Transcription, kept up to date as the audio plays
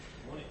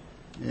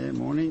Yeah,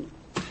 morning.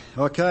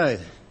 Okay.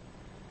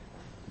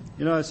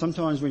 You know,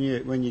 sometimes when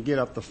you get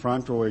up the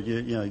front or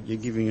you're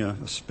giving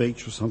a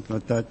speech or something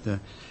like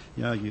that,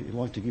 you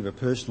like to give a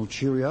personal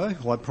cheerio.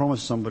 Well, I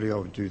promised somebody I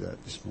would do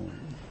that this morning.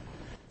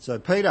 So,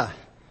 Peter,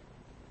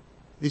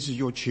 this is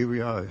your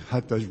cheerio.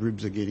 Hope those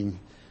ribs are getting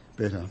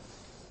better.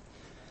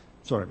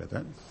 Sorry about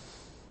that.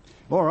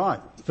 All right,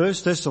 1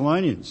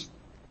 Thessalonians.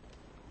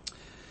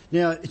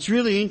 Now, it's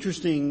really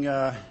interesting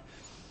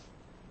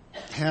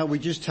how we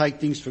just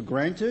take things for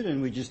granted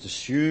and we just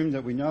assume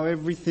that we know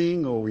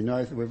everything, or we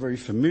know that we're very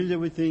familiar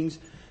with things.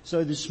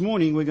 So this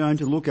morning we're going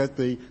to look at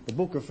the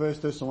book of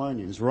 1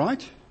 Thessalonians,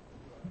 right?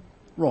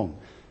 Wrong.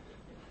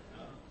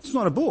 It's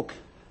not a book,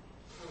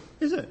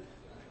 is it?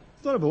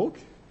 It's not a book.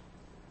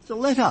 It's a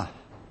letter.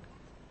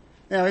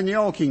 Now in the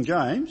old King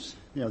James,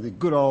 the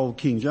good old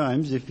King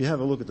James, if you have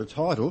a look at the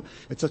title,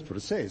 that's what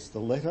it says, the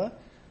letter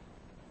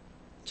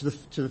to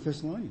the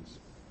Thessalonians.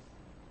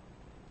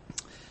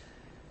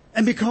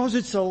 And because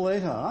it's a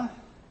letter,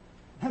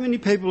 how many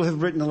people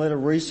have written a letter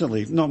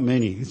recently? Not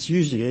many. It's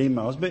usually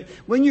emails. But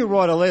when you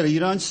write a letter,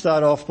 you don't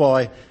start off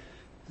by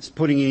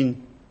putting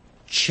in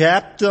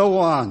chapter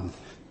 1.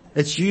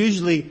 It's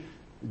usually,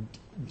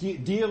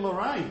 Dear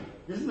Lorraine,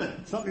 isn't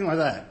it? Something like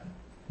that.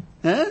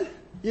 Huh?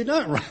 You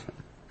don't write.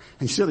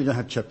 And you certainly don't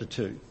have chapter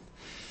 2.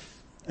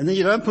 And then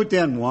you don't put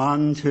down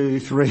 1,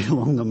 2, 3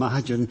 along the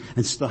margin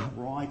and start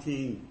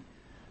writing.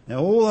 Now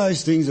all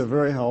those things are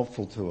very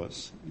helpful to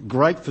us.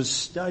 Great for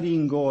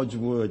studying God's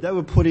Word. They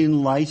were put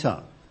in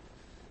later.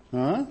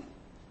 Huh?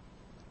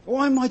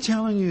 Why am I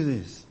telling you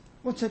this?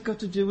 What's that got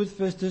to do with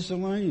 1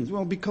 Thessalonians?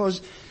 Well, because,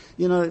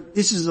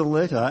 this is a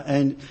letter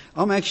and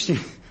I'm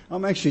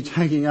actually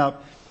taking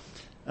up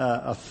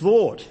a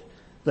thought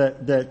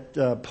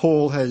that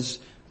Paul has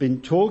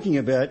been talking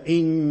about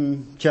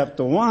in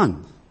chapter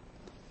 1,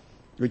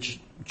 which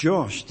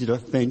Josh did a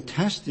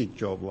fantastic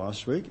job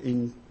last week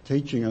in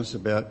teaching us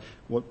about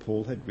what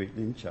Paul had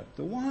written in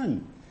chapter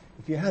 1.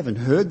 If you haven't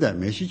heard that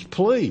message,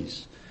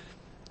 please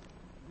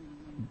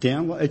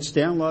download. It's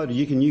downloaded.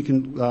 You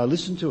can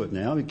listen to it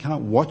now. You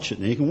can't watch it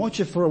now. You can watch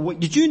it for a week.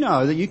 Did you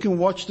know that you can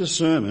watch the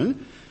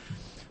sermon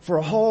for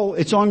a whole?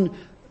 It's on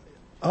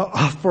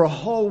for a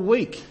whole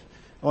week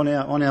on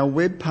our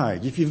web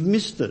page. If you've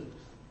missed it,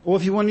 or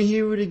if you want to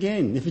hear it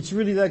again, if it's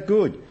really that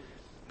good,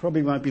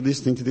 probably won't be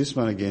listening to this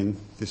one again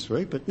this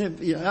week, but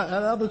at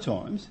other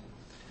times.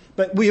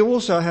 But we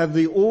also have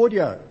the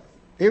audio.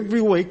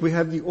 Every week we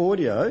have the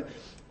audio,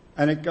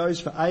 and it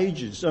goes for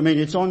ages. I mean,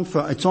 it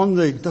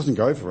doesn't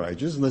go for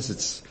ages unless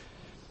it's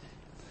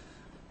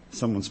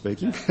someone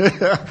speaking.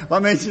 I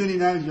mentioned any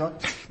names,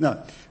 right?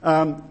 No.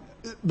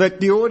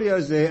 But the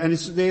audio's there, and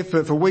it's there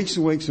for weeks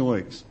and weeks and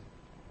weeks.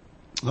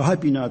 I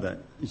hope you know that,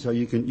 so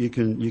you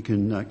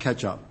can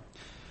catch up.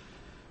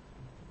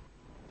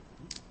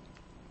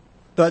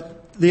 But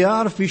the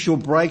artificial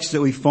breaks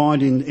that we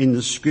find in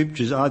the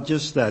scriptures are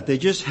just that. They're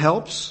just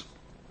helps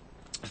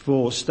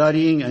for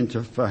studying and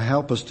for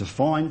help us to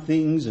find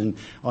things. And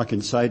I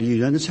can say to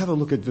you, let's have a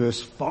look at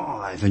verse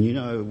 5 and you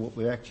know what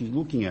we're actually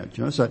looking at.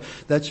 So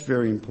that's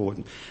very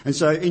important. And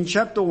so in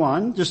chapter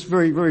 1, just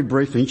very, very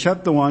briefly, in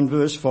chapter 1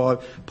 verse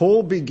 5,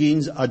 Paul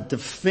begins a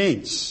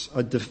defense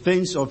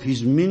of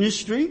his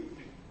ministry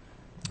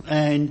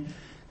and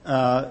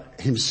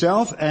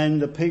himself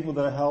and the people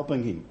that are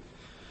helping him.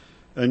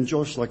 And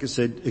Josh, like I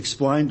said,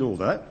 explained all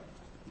that.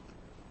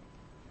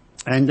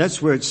 And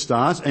that's where it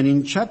starts. And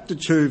in chapter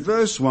 2,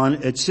 verse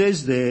 1, it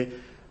says there,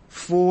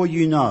 for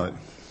you know,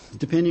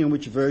 depending on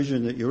which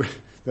version that you're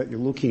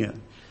looking at.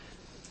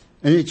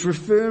 And it's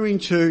referring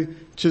to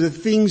the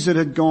things that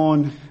had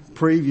gone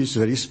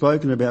previously, that he's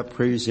spoken about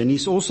previously. And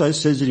he also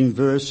says it in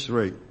verse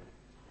 3.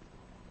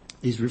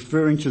 He's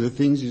referring to the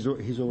things he's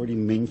already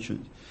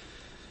mentioned.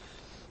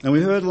 And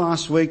we heard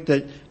last week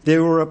that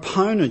there were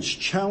opponents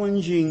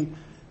challenging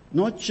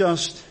not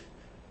just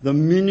the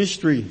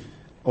ministry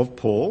of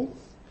Paul,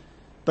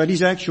 but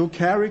his actual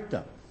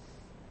character.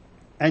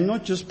 And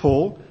not just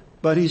Paul,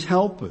 but his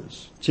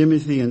helpers,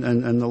 Timothy and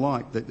the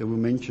like that were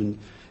mentioned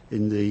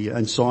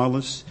and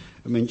Silas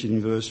mentioned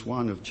in verse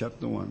 1 of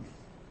chapter 1.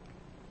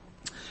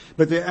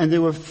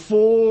 There were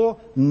 4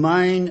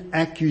 main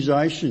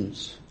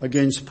accusations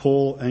against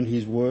Paul and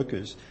his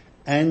workers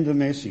and the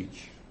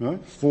message.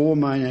 Right? 4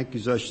 main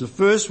accusations. The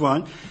first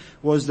one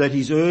was that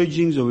his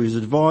urgings or his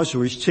advice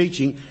or his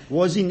teaching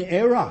was in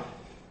error.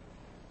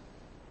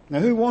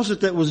 Now who was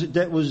it that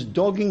was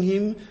dogging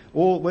him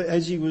or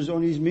as he was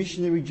on his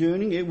missionary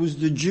journey? It was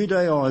the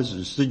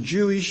Judaizers, the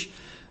Jewish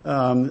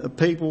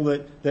people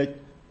that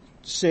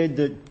said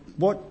that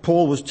what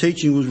Paul was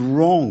teaching was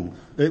wrong.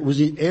 It was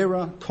in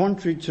error,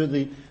 contrary to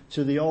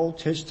the Old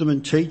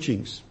Testament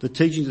teachings, the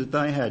teachings that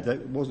they had.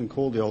 That wasn't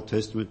called the Old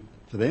Testament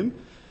for them.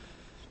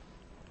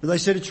 But they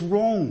said it's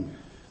wrong.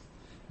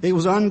 It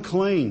was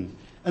unclean.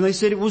 And they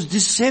said it was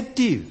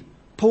deceptive.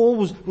 Paul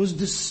was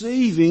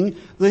deceiving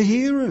the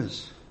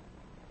hearers.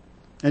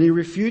 And he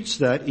refutes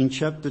that in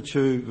chapter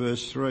 2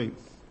 verse 3.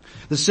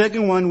 The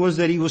second one was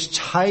that he was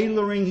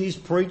tailoring his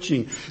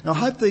preaching. Now, I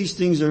hope these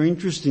things are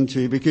interesting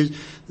to you because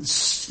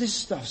this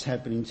stuff's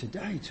happening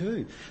today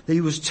too. That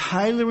he was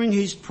tailoring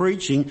his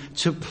preaching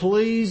to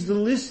please the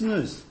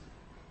listeners.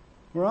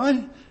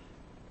 Right?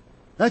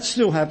 That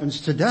still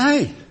happens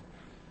today.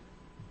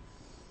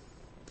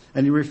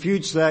 And he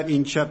refutes that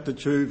in chapter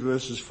 2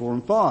 verses 4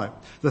 and 5.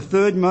 The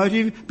third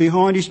motive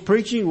behind his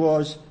preaching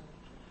was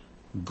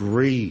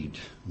greed,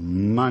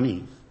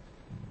 money,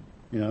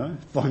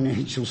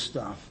 financial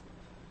stuff.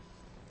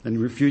 And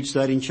he refutes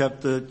that in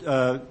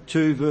chapter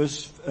 2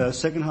 verse,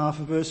 second half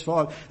of verse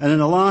 5. And then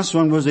the last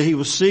one was that he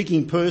was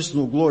seeking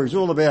personal glory. It's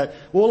all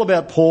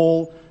about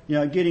Paul,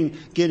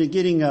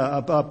 getting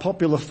a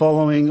popular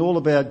following, all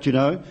about,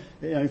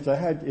 if they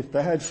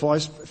had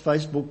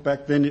Facebook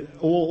back then,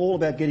 all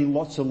about getting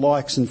lots of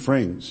likes and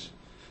friends.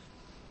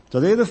 So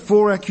they're the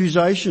 4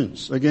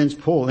 accusations against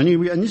Paul. And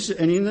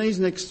in these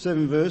next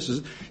 7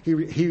 verses,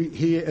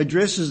 he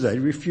addresses that, he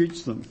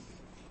refutes them.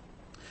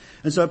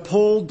 And so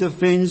Paul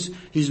defends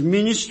his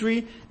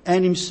ministry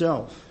and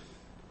himself.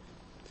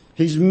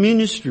 His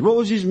ministry, what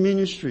was his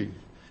ministry?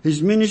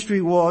 His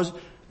ministry was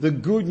the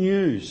good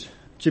news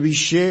to be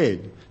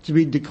shared, to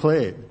be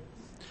declared.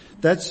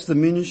 That's the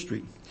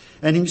ministry.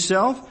 And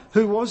himself,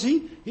 who was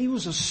he? He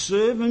was a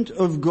servant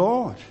of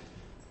God.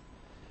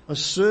 A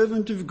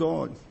servant of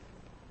God.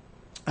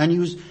 And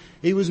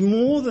he was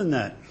more than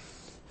that.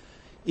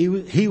 He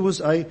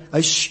was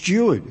a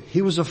steward.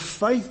 He was a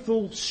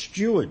faithful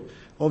steward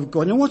of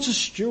God. Now what's a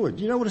steward?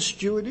 Do you know what a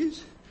steward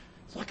is?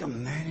 It's like a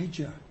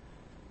manager.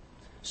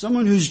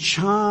 Someone who's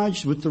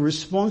charged with the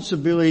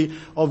responsibility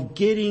of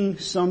getting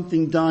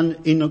something done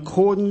in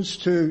accordance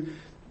to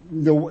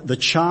the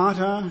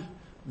charter,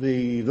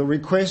 the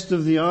request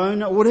of the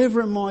owner,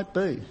 whatever it might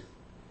be.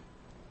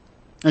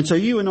 And so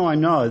you and I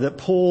know that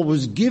Paul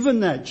was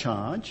given that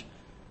charge,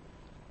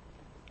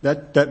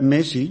 that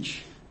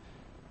message,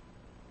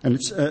 and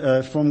it's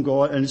from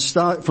God, and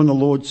from the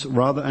Lord's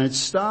rather, and it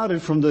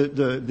started from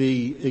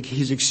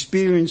his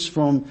experience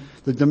from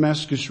the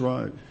Damascus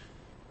Road.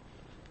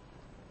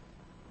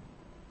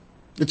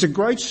 It's a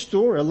great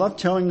story. I love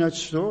telling that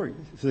story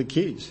to the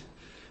kids.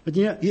 But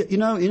you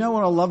know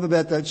what I love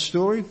about that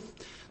story?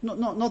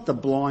 Not the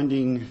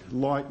blinding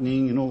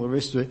lightning and all the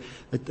rest of it.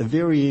 At the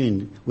very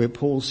end, where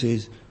Paul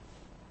says,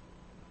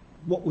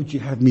 "What would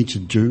you have me to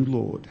do,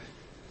 Lord?"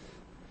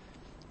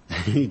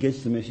 He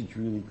gets the message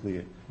really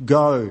clear.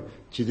 Go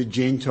to the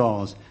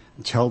Gentiles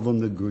and tell them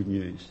the good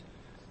news.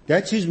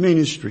 That's his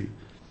ministry.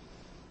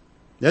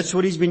 That's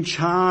what he's been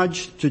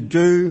charged to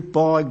do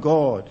by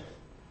God.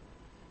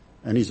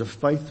 And he's a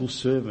faithful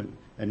servant,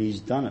 and he's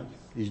done it.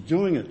 He's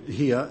doing it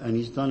here, and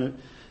he's done it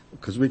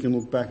because we can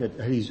look back at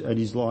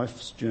his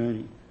life's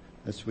journey.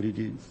 That's what he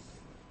did.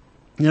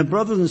 Now,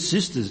 brothers and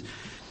sisters,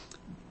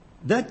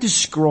 that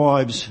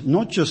describes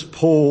not just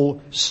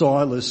Paul,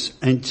 Silas,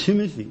 and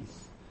Timothy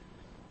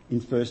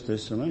in 1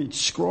 Thessalonians. It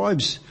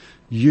describes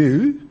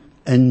you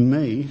and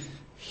me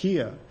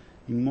here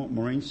in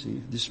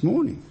Montmorency this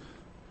morning.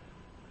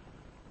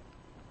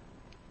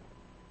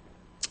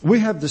 We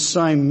have the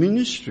same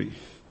ministry.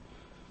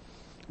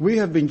 We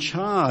have been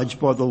charged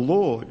by the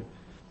Lord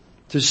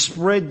to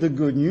spread the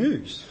good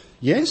news.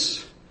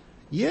 Yes?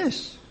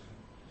 Yes.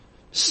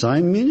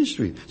 Same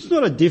ministry. It's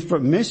not a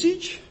different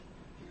message.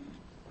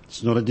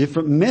 It's not a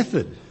different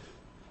method.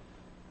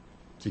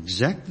 It's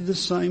exactly the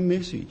same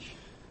message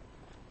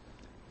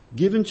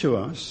given to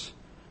us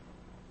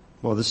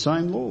by the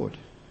same Lord.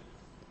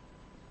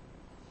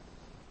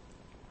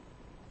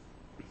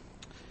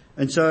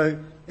 And so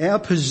our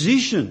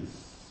position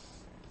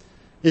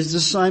is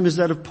the same as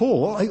that of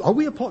Paul. Are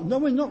we apostles? No,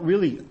 we're not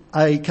really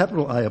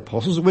capital A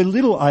apostles. We're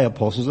little a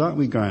apostles, aren't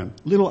we, Graham?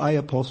 Little a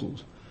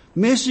apostles.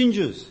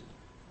 Messengers.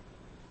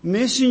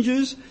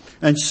 Messengers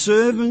and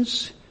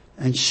servants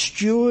and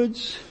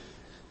stewards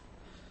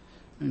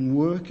and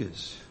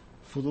workers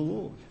for the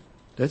Lord.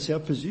 That's our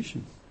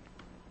position.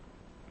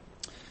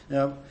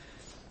 Now,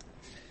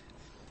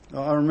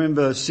 I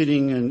remember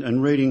sitting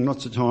and reading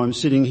lots of times,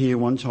 sitting here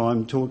one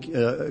time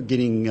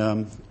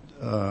getting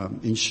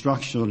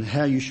instruction on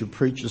how you should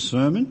preach a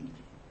sermon.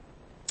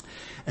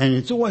 And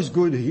it's always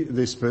good,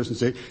 this person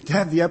said, to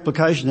have the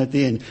application at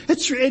the end.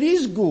 It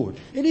is good.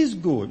 It is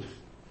good.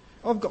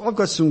 I've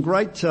got some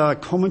great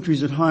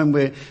commentaries at home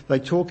where they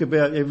talk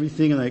about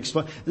everything and they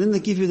explain, and then they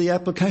give you the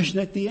application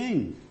at the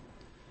end.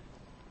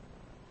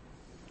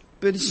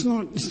 But it's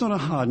not a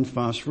hard and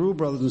fast rule,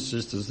 brothers and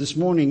sisters. This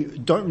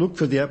morning, don't look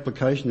for the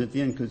application at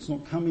the end because it's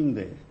not coming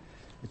there.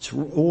 It's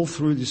all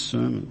through this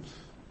sermon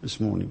this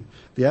morning.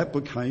 The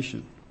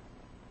application.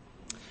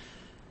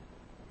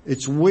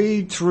 It's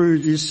weaved through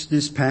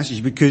this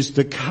passage because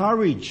the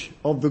courage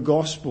of the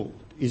gospel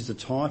is the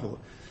title.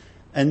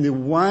 And the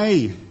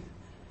way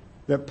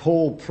that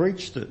Paul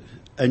preached it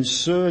and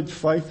served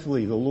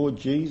faithfully the Lord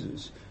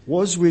Jesus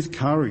was with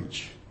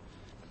courage.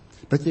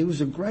 But there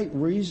was a great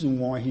reason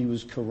why he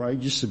was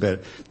courageous about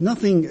it.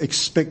 Nothing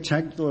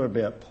spectacular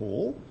about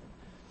Paul.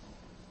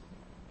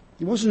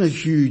 He wasn't a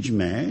huge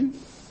man.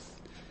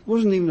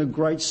 wasn't even a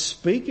great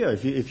speaker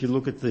if you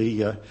look at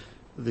the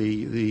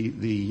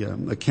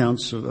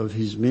accounts of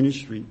his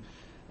ministry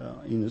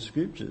in the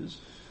scriptures.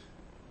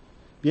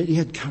 Yet he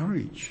had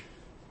courage.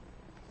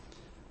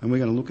 And we're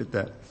going to look at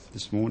that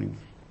this morning.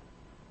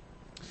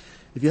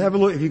 If you have a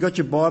look, if you've got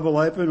your Bible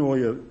open or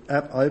your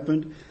app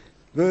opened,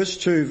 verse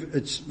 2,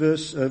 it's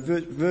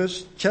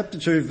chapter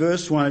 2,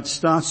 verse 1, it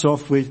starts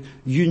off with,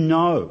 you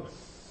know.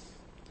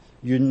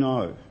 You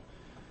know.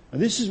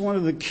 And this is one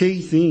of the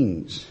key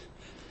things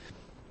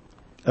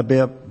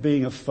about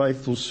being a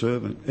faithful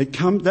servant.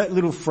 That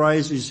little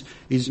phrase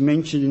is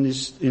mentioned in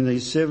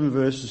these 7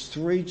 verses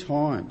 3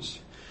 times.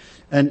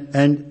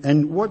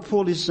 And what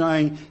Paul is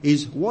saying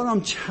is, what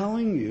I'm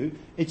telling you,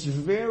 it's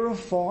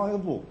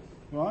verifiable,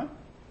 right?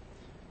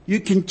 You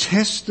can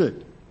test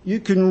it. You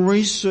can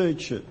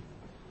research it.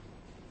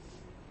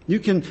 You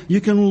can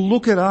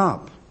look it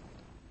up.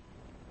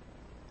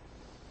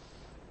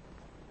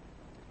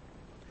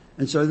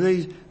 And so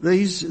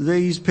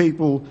these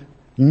people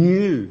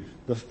knew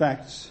the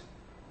facts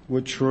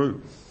were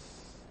true.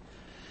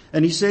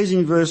 And he says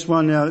in verse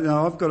 1,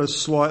 now I've got a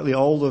slightly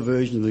older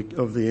version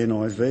of the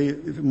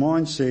NIV.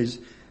 Mine says,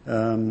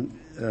 our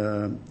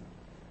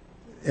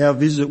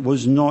visit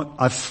was not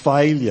a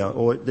failure,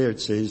 or there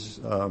it says,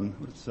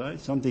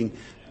 something,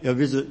 our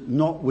visit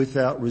not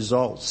without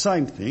results.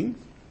 Same thing.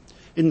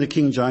 In the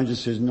King James it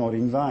says not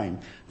in vain.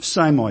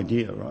 Same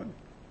idea, right?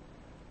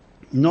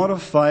 Not a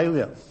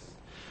failure.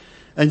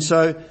 And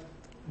so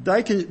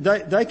they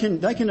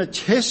can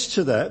attest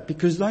to that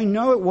because they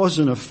know it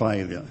wasn't a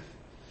failure.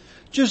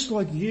 Just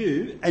like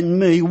you and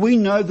me, we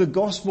know the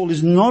gospel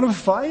is not a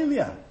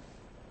failure.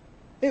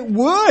 It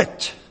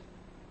worked,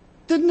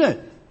 didn't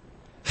it?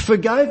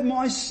 Forgave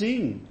my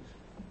sin.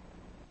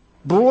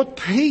 Brought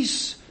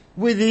peace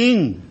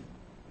within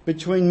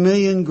between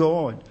me and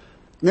God.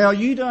 Now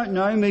you don't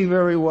know me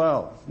very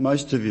well,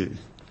 most of you,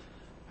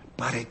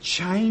 but it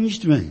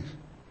changed me.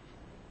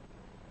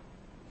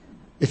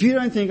 If you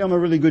don't think I'm a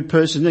really good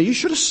person now, you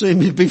should have seen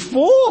me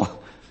before.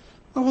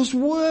 I was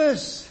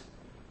worse.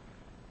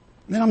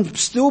 And I'm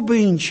still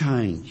being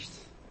changed.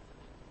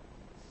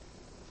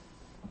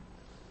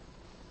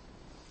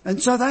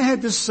 And so they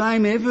had the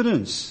same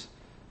evidence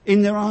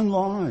in their own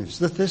lives,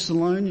 the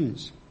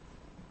Thessalonians.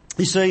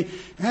 You see,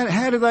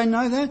 how do they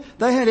know that?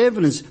 They had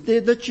evidence.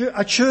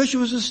 A church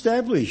was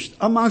established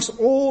amongst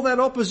all that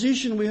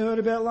opposition we heard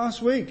about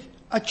last week.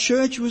 A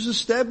church was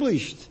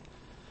established.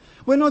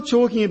 We're not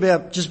talking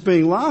about just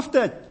being laughed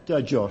at,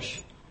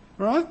 Josh,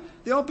 right?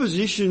 The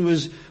opposition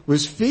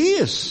was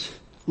fierce,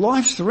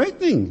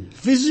 life-threatening,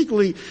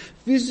 physically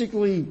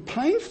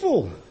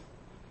painful,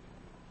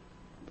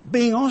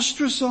 being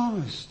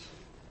ostracized.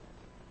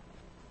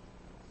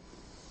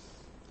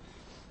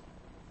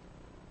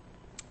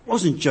 It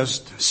wasn't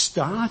just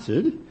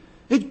started,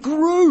 it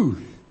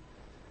grew.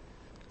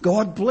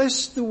 God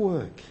blessed the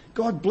work.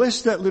 God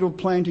blessed that little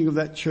planting of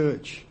that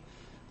church,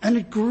 and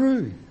it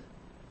grew.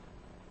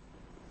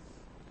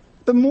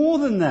 But more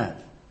than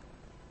that,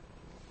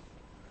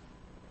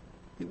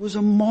 it was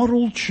a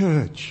model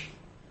church.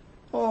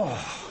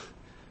 Oh,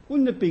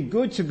 wouldn't it be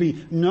good to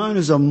be known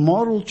as a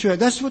model church?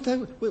 That's what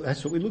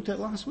we looked at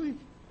last week.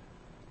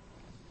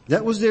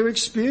 That was their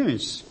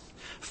experience.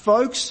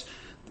 Folks,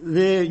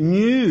 they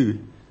knew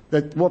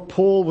that what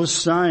Paul was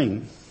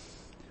saying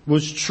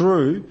was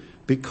true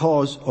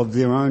because of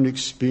their own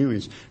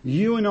experience.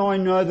 You and I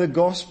know the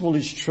gospel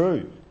is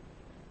true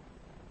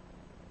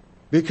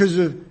because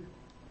of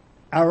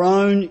our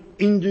own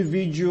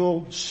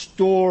individual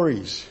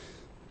stories,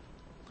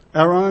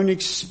 our own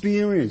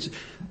experience.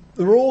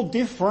 They're all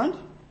different,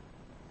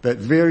 but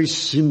very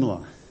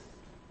similar.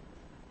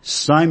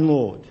 Same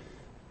Lord.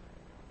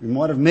 We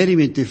might have met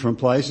him in different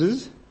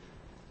places.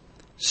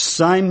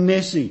 Same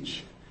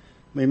message.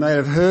 We may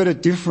have heard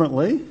it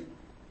differently.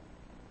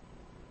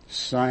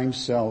 Same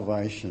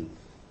salvation.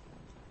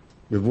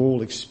 We've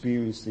all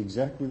experienced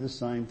exactly the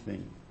same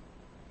thing.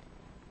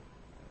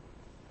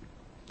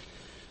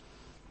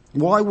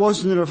 Why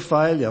wasn't it a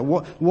failure?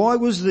 Why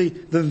was the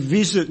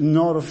visit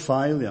not a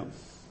failure?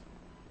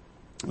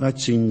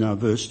 That's in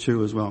verse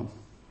 2 as well.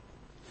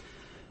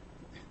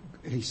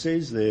 He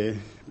says there,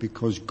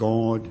 because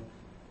God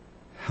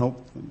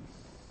helped them.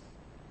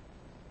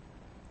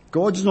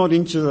 God's not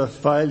into the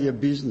failure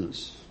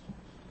business.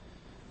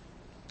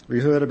 We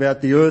heard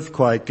about the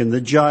earthquake and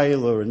the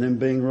jailer and them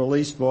being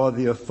released by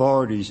the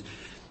authorities.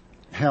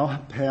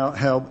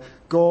 How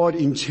God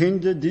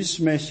intended this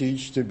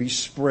message to be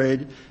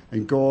spread,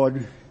 and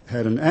God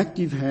had an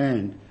active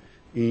hand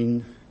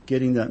in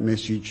getting that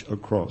message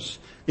across.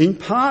 In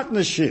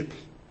partnership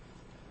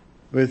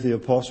with the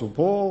Apostle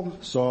Paul,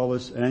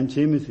 Silas and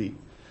Timothy.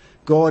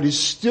 God is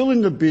still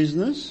in the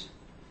business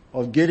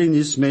of getting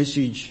this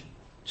message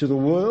to the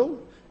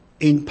world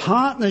in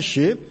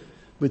partnership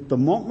with the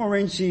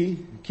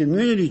Montmorency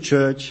Community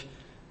Church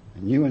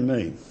and you and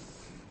me.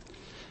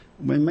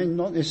 We may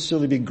not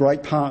necessarily be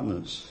great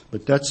partners,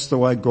 but that's the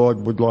way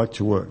God would like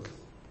to work.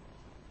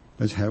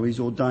 That's how he's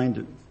ordained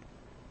it.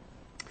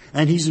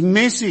 And his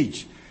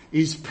message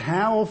is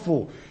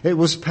powerful. It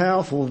was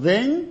powerful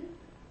then.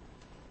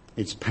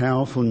 It's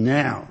powerful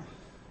now.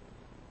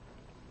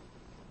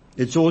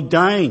 It's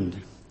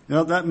ordained.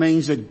 Now that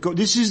means that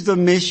this is the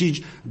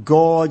message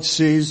God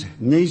says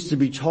needs to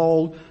be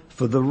told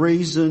for the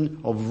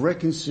reason of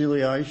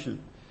reconciliation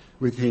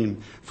with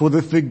Him, for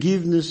the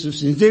forgiveness of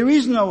sins. There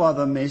is no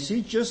other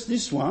message, just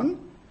this one.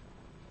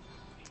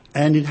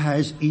 And it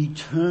has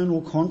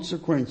eternal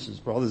consequences,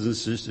 brothers and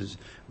sisters.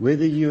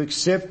 Whether you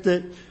accept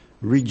it,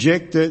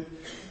 reject it,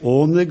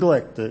 or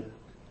neglect it,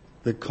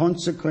 the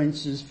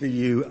consequences for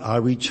you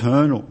are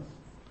eternal.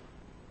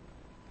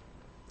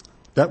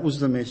 That was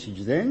the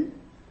message then.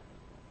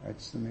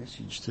 That's the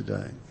message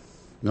today.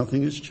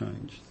 Nothing has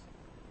changed.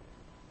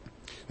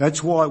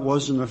 That's why it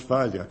wasn't a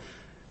failure.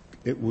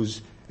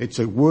 It's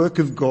a work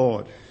of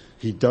God.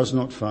 He does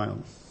not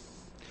fail.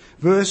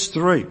 Verse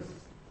 3.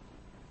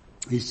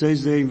 He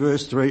says there in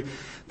verse 3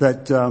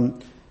 that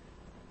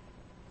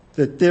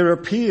their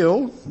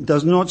appeal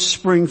does not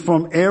spring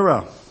from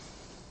error.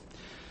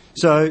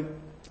 So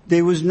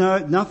there was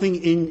nothing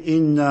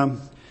in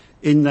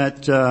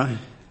that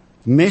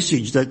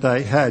message that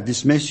they had,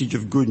 this message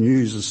of good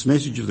news, this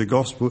message of the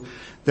gospel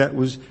that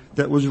was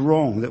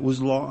wrong, that was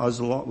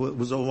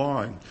a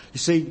lie. You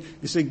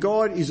see,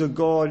 God is a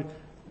God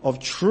of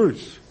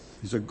truth.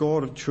 He's a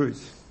God of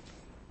truth.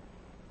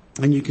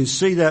 And you can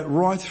see that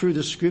right through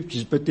the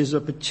scriptures, but there's a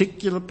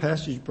particular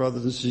passage,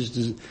 brothers and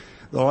sisters,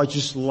 that I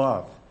just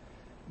love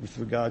with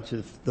regard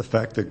to the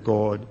fact that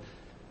God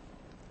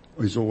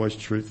is always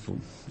truthful.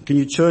 Can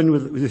you turn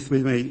with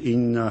me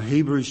in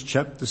Hebrews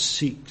chapter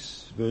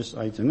 6, verse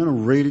 8? I'm going to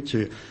read it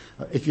to you.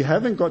 If you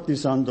haven't got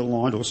this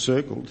underlined or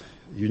circled,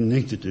 you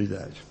need to do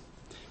that.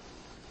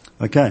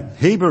 Okay,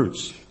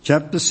 Hebrews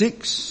chapter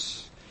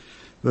 6,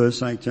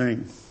 verse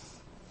 18.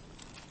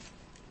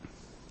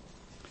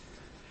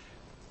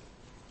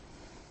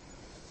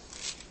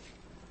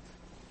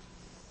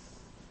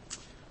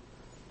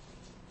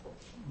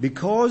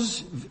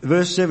 Because,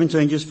 verse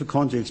 17, just for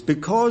context,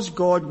 because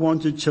God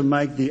wanted to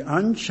make the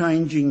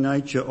unchanging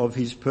nature of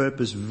His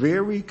purpose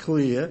very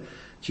clear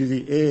to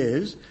the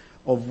heirs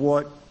of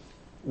what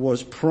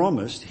was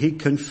promised, He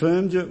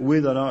confirmed it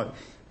with an oath.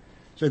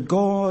 So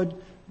God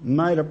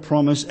made a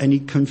promise and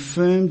He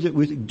confirmed it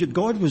with,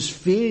 God was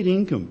fair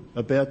income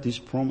about this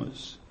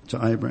promise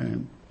to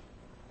Abraham.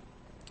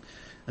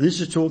 And this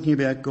is talking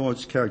about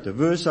God's character.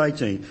 Verse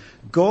 18,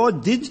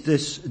 God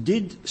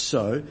did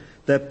so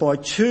that by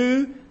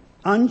two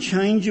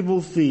unchangeable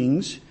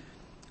things,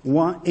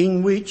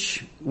 in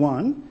which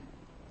one,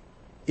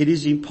 it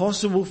is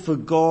impossible for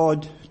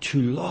God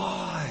to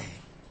lie.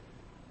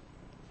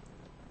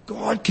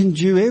 God can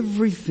do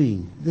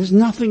everything. There's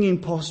nothing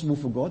impossible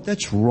for God.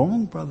 That's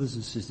wrong, brothers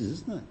and sisters,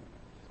 isn't it?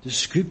 The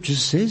scripture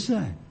says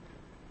that.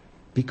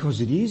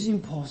 Because it is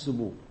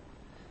impossible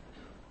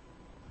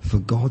for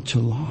God to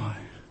lie.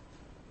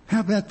 How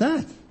about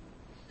that?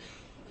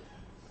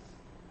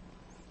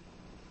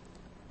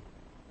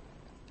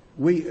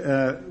 We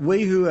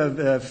who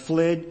have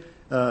fled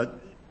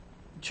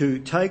to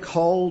take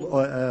hold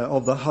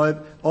of the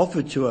hope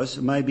offered to us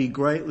may be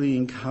greatly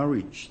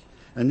encouraged.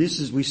 And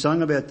we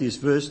sung about this,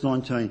 verse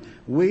 19.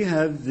 We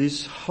have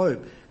this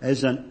hope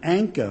as an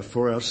anchor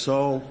for our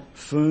soul,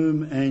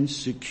 firm and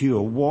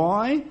secure.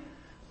 Why?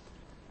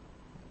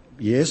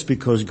 Yes,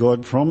 because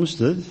God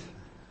promised it,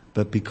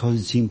 but because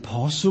it's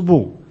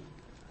impossible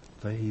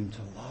for Him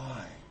to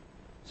lie.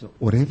 So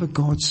whatever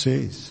God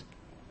says,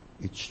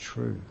 it's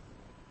true.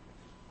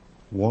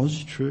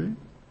 Was true,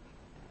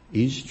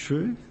 is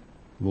true,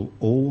 will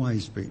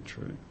always be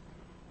true.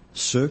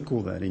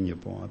 Circle that in your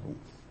Bible.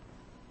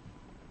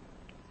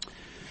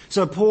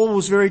 So Paul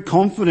was very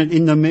confident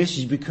in the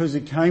message because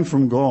it came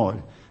from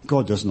God.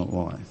 God does not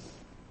lie.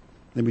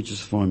 Let me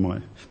just find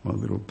my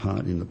little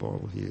part in the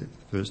Bible here.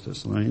 1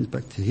 Thessalonians,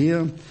 back to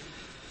here.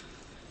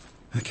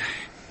 Okay.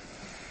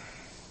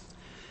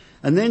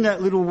 And then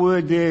that little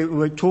word there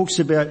where it talks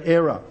about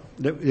error.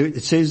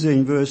 It says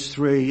in verse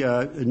 3,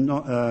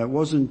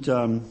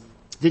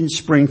 didn't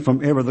spring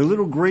from error. The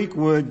little Greek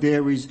word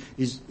there is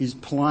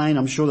plain.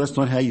 I'm sure that's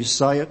not how you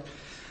say it.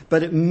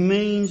 But it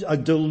means a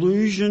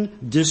delusion,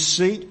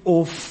 deceit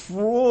or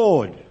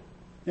fraud.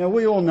 Now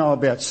we all know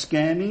about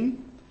scamming.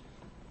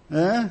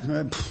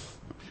 I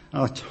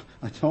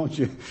told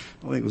you,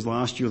 I think it was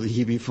last year or the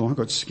year before, I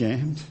got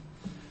scammed.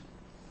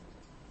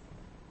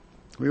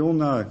 We all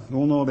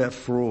know about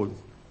fraud.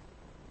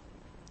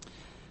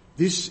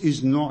 This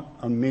is not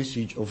a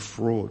message of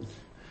fraud.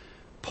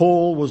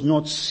 Paul was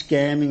not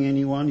scamming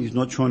anyone. He's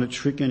not trying to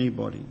trick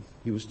anybody.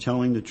 He was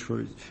telling the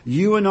truth.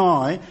 You and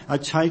I are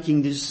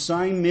taking this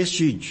same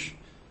message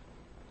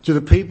to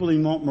the people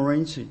in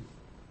Montmorency,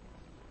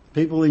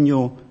 people in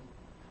your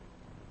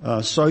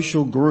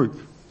social group,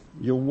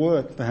 your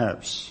work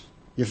perhaps,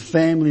 your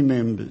family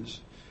members,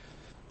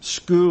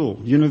 school,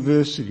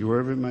 university,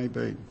 wherever it may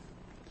be.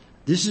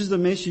 This is the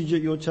message that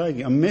you're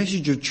taking, a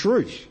message of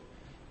truth,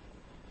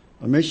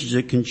 a message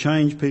that can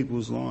change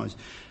people's lives.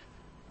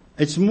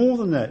 It's more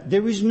than that.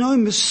 There is no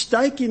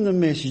mistake in the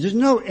message. There's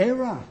no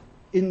error.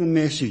 in the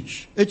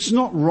message. It's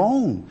not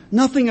wrong.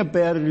 Nothing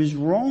about it is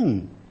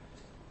wrong.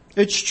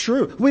 It's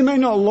true. We may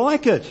not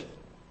like it.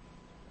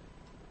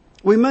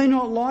 We may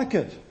not like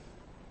it.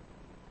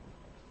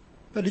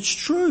 But it's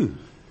true.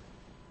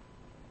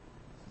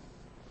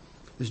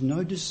 There's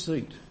no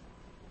deceit.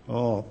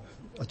 Oh,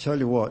 I tell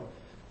you what.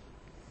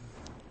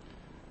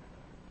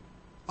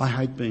 I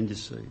hate being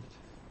deceived.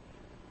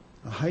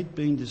 I hate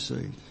being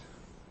deceived.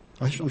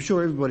 I'm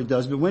sure everybody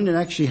does, but when it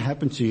actually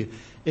happens to you,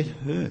 it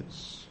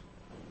hurts.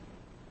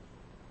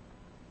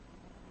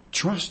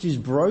 Trust is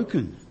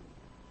broken.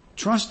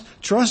 Trust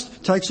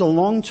takes a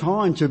long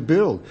time to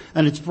build,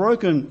 and it's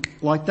broken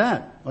like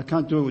that. I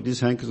can't do it with this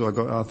hand because I've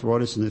got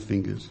arthritis in the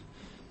fingers.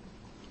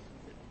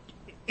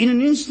 In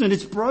an instant,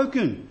 it's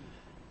broken.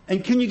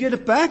 And can you get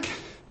it back?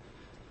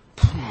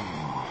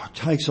 It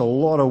takes a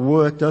lot of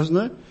work, doesn't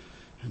it?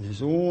 And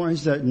there's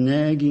always that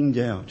nagging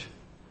doubt.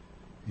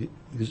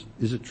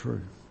 Is it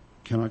true?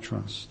 Can I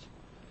trust?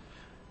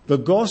 The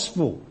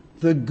gospel,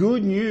 the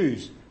good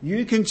news,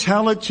 you can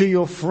tell it to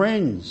your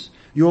friends,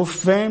 your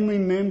family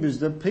members,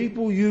 the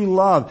people you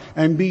love,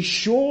 and be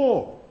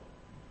sure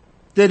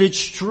that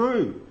it's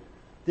true.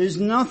 There's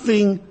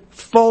nothing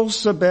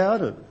false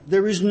about it.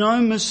 There is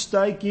no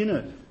mistake in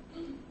it.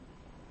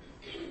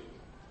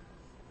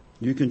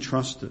 You can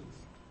trust it.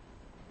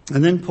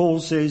 And then Paul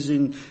says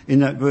in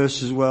that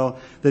verse as well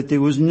that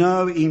there was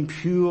no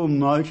impure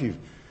motive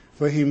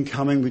for him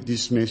coming with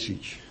this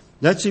message.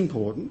 That's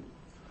important.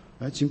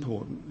 That's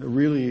important. It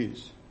really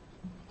is.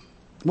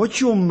 What's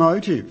your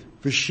motive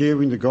for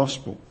sharing the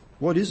gospel?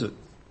 What is it?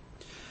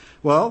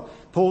 Well,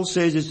 Paul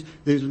says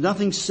there's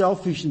nothing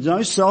selfish,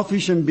 no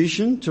selfish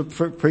ambition to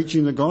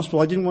preaching the gospel.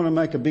 I didn't want to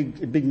make a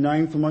big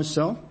name for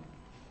myself.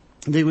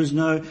 There was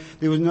no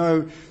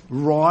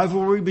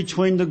rivalry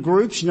between the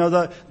groups. You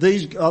know,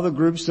 these other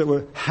groups that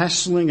were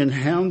hassling and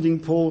hounding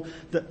Paul,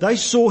 they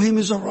saw him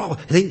as a rival.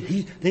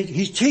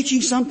 He's teaching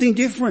something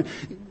different.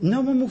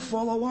 No one will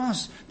follow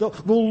us.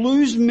 We'll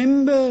lose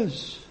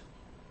members.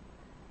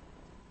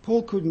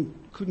 Paul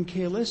couldn't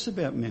care less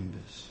about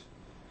members.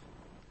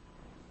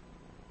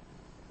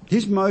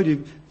 His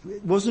motive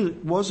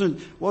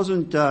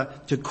wasn't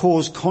to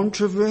cause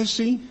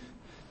controversy.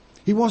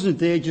 He wasn't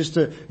there just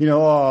to,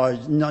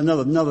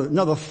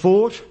 another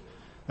thought,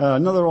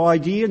 another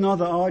idea,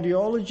 another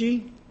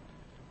ideology.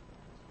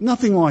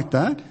 Nothing like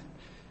that.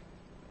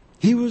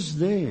 He was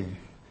there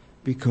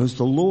because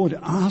the Lord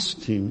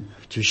asked him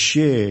to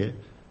share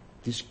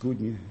this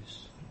good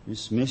news,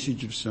 this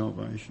message of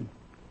salvation.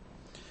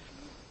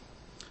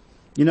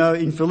 You know,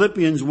 in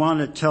Philippians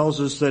 1 it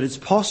tells us that it's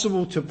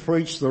possible to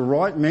preach the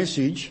right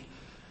message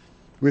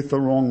with the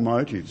wrong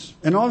motives.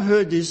 And I've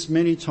heard this said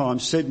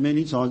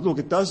many times, look,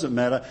 it doesn't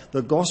matter,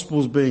 the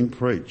gospel's being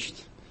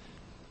preached.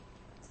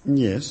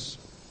 Yes,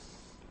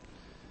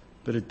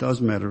 but it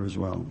does matter as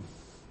well.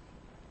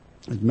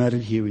 It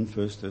mattered here in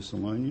 1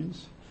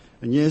 Thessalonians.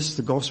 And yes,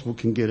 the gospel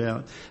can get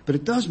out, but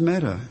it does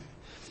matter.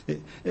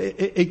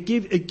 It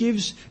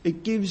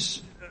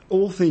gives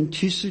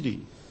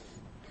authenticity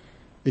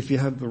if you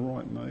have the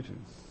right motive.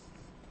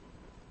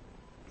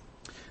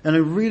 And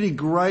a really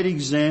great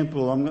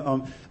example,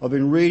 I've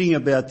been reading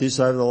about this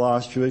over the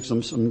last few weeks.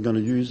 I'm going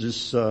to use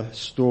this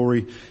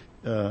story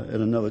at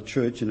another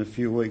church in a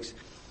few weeks.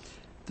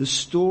 The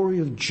story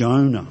of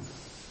Jonah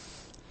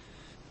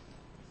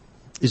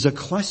is a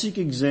classic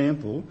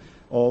example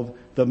of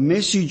the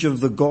message of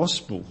the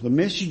gospel, the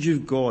message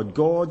of God,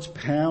 God's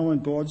power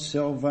and God's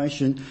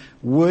salvation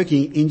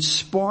working in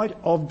spite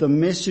of the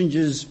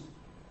messenger's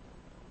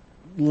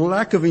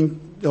lack of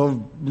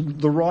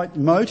the right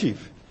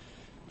motive.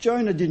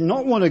 Jonah did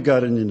not want to go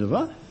to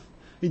Nineveh.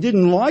 He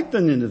didn't like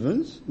the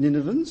Nineveh,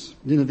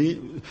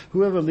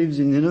 whoever lives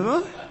in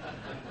Nineveh.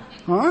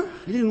 Huh?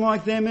 He didn't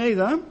like them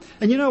either.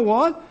 And you know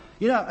what?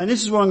 And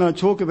this is what I'm going to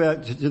talk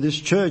about to this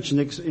church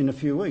in a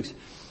few weeks.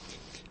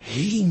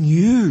 He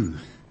knew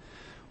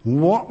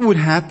what would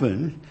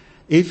happen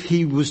if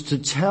he was to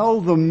tell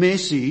the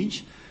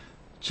message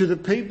to the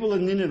people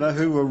in Nineveh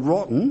who were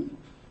rotten.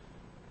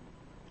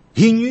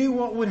 He knew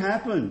what would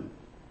happen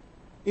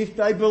if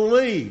they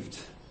believed.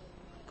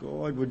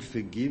 God would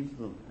forgive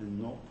them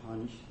and not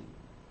punish them.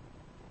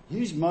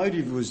 His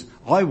motive was,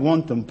 I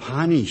want them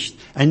punished.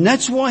 And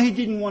that's why he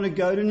didn't want to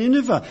go to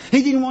Nineveh.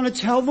 He didn't want to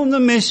tell them the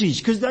message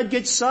because they'd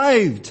get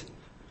saved.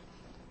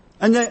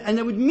 And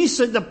they would miss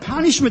the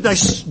punishment they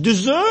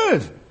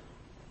deserve.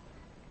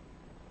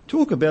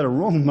 Talk about a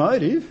wrong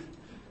motive.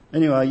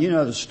 Anyway, you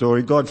know the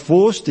story. God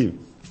forced him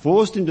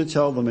to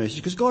tell the message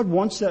because God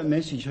wants that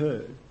message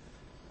heard.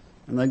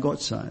 And they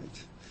got saved.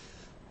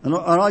 And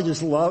I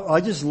just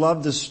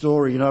love the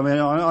story, I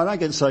don't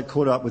get so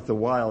caught up with the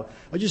whale.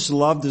 I just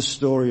love the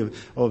story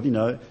of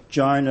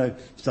Jonah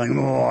saying,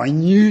 I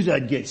knew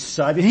they'd get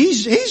saved. And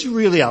he's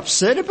really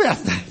upset about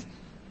that.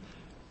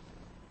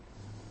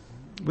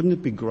 Wouldn't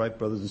it be great,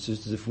 brothers and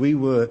sisters, if we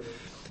were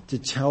to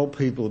tell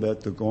people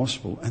about the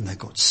gospel and they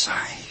got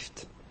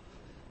saved?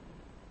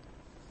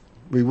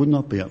 We would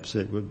not be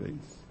upset, would we?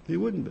 We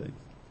wouldn't be.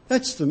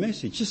 That's the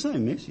message, the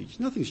same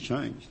message. Nothing's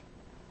changed.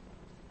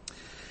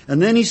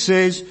 And then he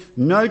says,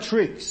 no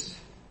tricks.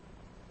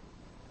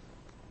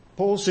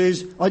 Paul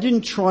says, I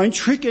didn't try and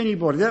trick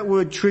anybody. That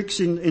word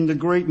tricks in the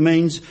Greek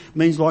means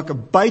like a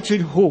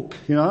baited hook,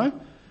 you know.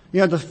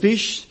 You know, the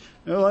fish,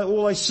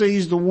 all they see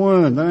is the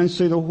worm. They don't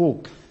see the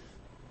hook.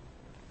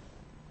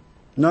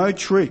 No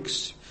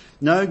tricks,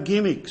 no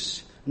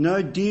gimmicks,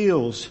 no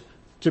deals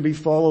to be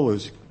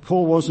followers.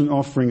 Paul wasn't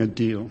offering a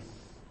deal.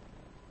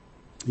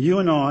 You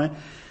and I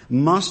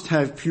must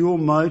have pure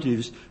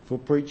motives for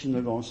preaching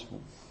the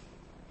gospel.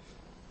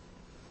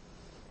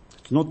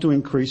 It's not to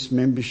increase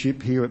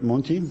membership here at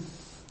Monty.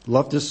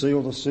 Love to see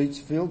all the seats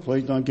filled,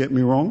 please don't get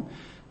me wrong,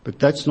 but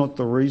that's not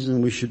the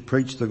reason we should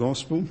preach the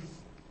gospel.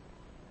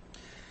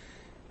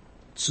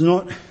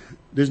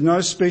 There's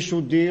no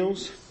special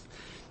deals.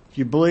 If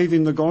you believe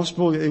in the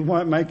gospel, it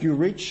won't make you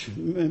rich.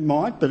 It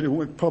might, but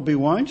it probably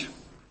won't.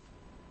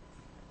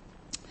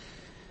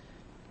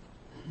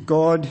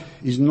 God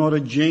is not a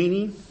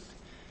genie.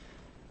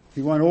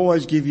 He won't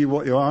always give you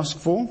what you ask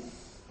for,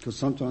 because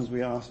sometimes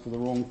we ask for the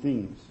wrong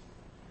things.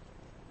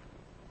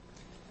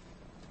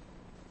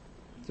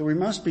 So we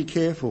must be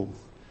careful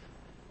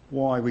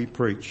why we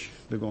preach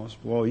the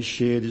gospel, why we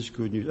share this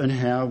good news, and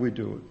how we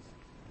do it.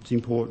 It's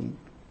important.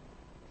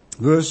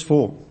 Verse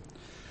 4.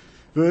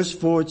 Verse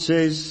 4, it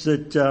says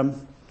that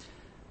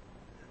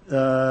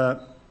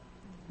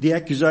the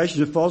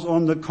accusation is false.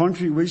 On the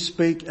contrary, we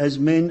speak as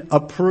men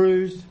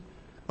approved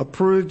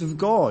of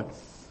God,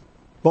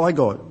 by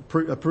God,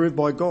 approved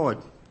by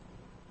God.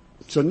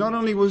 So not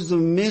only was the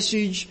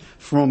message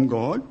from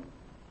God,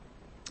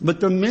 but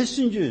the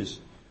messengers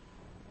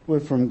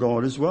were from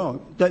God as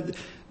well. That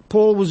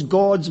Paul was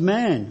God's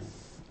man,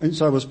 and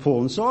so was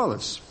Paul and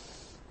Silas.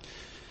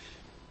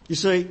 You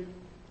see,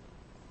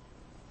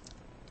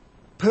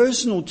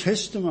 personal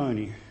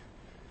testimony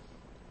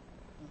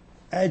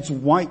adds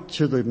weight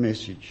to the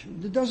message.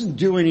 It doesn't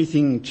do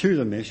anything to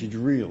the message,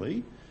 really.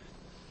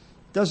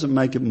 It doesn't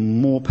make it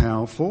more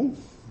powerful.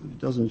 It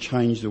doesn't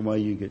change the way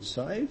you get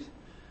saved,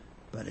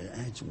 but it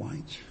adds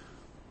weight.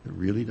 It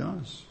really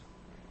does.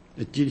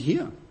 It did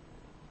here.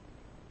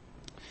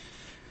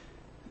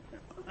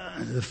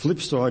 The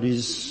flip side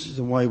is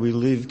the way we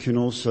live can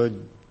also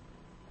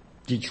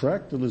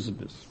detract,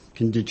 Elizabeth,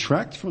 can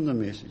detract from the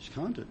message,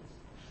 can't it?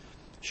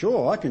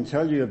 Sure, I can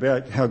tell you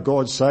about how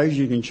God saves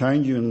you, can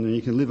change you, and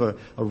you can live a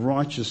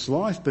righteous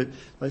life, but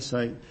they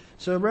say,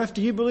 so Raff,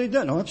 do you believe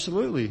that? Oh,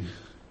 absolutely.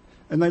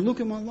 And they look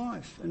at my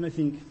life and they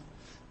think,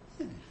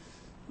 yeah,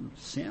 it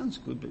sounds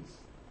good, but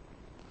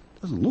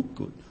it doesn't look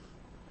good.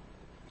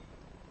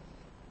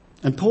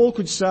 And Paul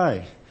could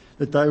say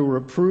that they were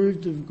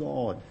approved of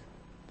God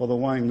by the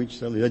way in which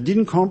they lived. They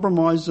didn't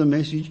compromise the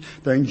message.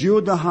 They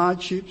endured the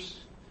hardships.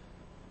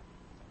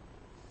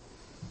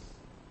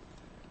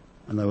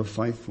 And they were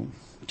faithful.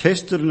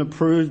 Tested and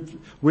approved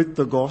with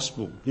the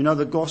gospel. You know,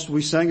 the gospel,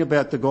 we sang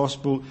about the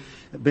gospel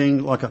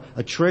being like a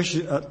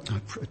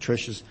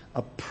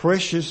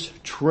precious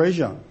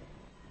treasure.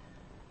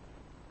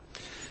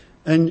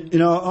 And, you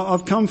know,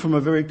 I've come from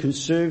a very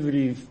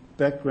conservative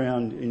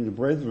background in the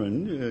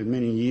Brethren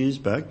many years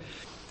back,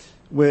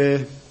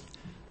 where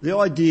the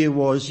idea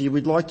was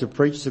we'd like to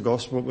preach the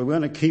gospel, but we're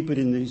going to keep it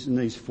in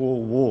these four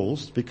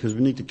walls because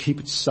we need to keep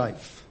it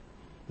safe.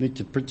 We need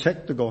to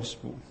protect the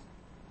gospel.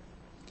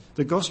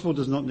 The gospel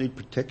does not need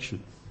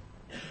protection.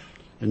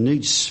 It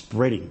needs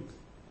spreading.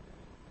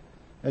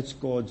 That's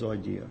God's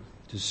idea,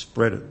 to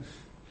spread it,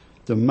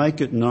 to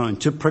make it known,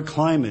 to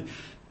proclaim it.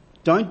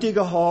 Don't dig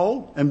a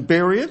hole and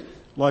bury it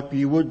like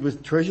you would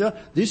with treasure.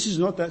 This is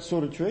not that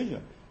sort of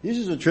treasure. This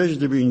is a treasure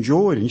to be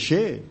enjoyed and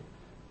shared.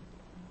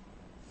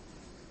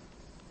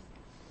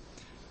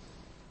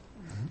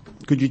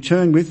 Could you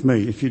turn with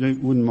me, if you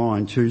wouldn't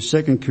mind, to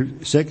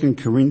 2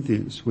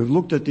 Corinthians. We've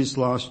looked at this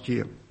last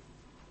year.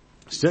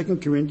 2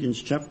 Corinthians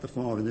chapter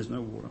 5, and there's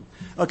no water.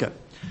 Okay.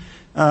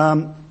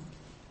 I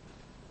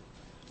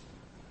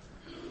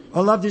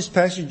love this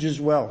passage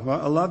as well. Right?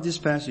 I love this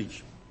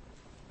passage.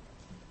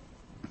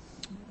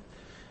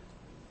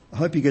 I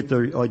hope you get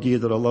the idea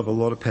that I love a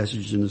lot of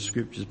passages in the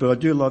scriptures, but I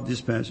do love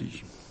this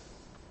passage.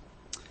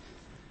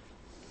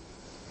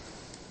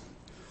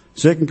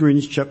 2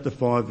 Corinthians chapter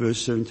 5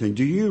 verse 17.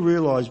 Do you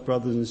realise,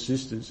 brothers and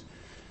sisters,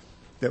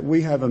 that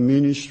we have a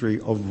ministry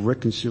of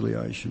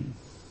reconciliation?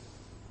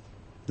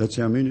 That's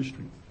our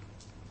ministry.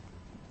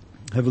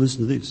 Have a listen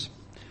to this.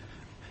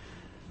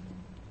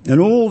 And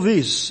all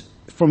this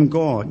from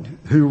God,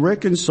 who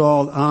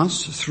reconciled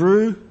us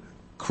through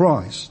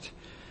Christ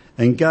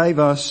and gave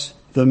us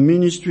the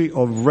ministry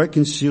of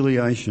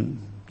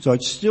reconciliation. So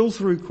it's still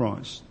through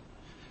Christ.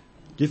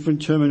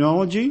 Different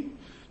terminology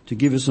to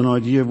give us an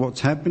idea of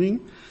what's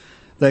happening.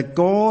 That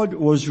God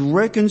was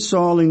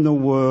reconciling the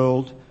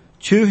world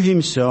to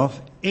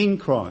himself in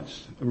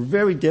Christ. A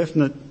very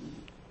definite,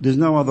 there's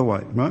no other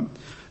way, right?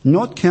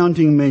 Not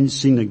counting men's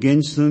sin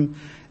against them,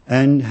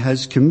 and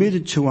has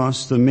committed to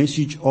us the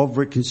message of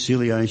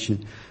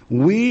reconciliation.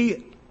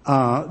 We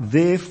are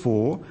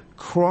therefore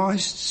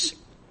Christ's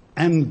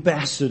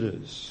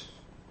ambassadors,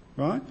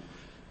 right?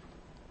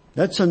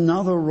 That's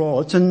another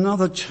role. It's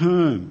another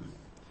term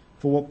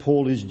for what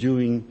Paul is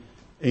doing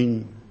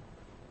in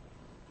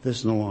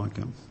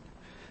Thessalonica.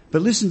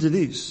 But listen to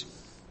this.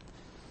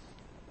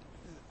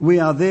 We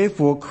are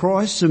therefore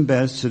Christ's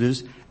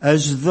ambassadors,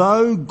 as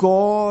though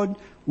God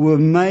were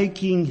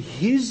making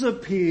his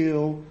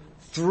appeal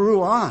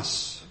through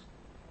us.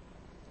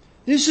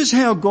 This is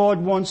how God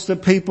wants the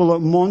people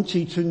at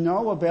Monty to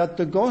know about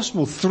the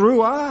gospel,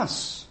 through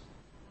us.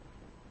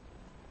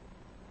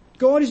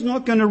 God is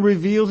not going to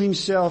reveal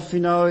himself,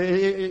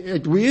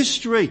 at Weir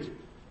Street.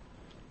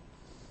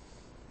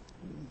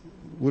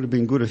 Would have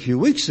been good a few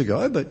weeks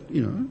ago, but,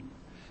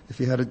 if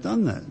he had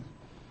done that.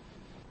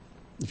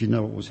 If you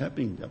know what was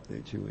happening up there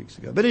 2 weeks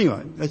ago. But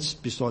anyway, that's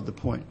beside the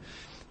point.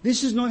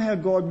 This is not how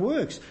God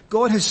works.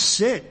 God has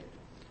set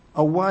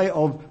a way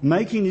of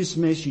making this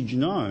message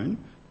known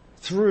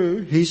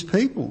through his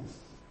people.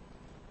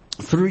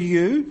 Through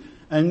you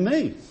and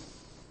me.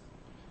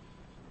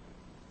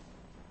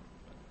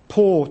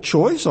 Poor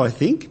choice, I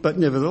think, but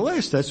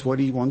nevertheless, that's what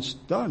he wants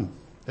done.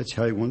 That's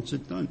how he wants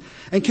it done.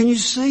 And can you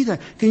see that?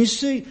 Can you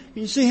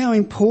see how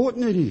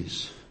important it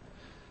is?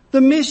 The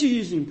message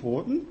is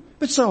important,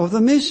 but so are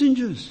the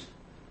messengers.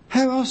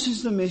 How else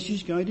is the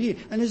message going to hear?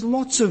 And there's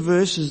lots of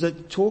verses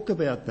that talk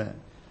about that.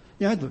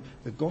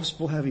 The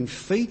gospel having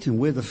feet, and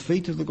we're the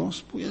feet of the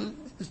gospel.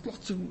 There's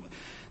lots of...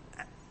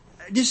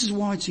 This is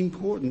why it's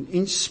important.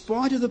 In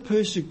spite of the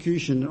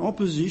persecution and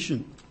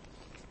opposition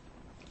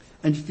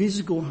and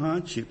physical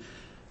hardship,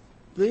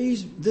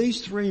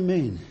 these three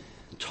men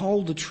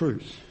told the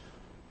truth.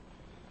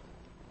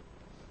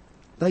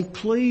 They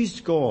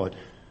pleased God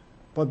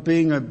by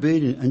being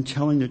obedient and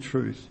telling the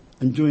truth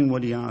and doing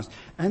what he asked.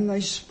 And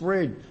they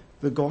spread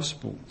the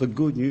gospel, the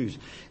good news.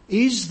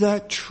 Is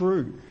that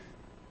true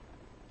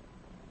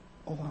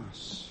of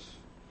us?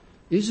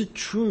 Is it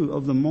true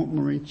of the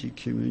Montmorency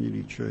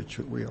Community Church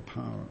that we are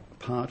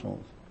part of?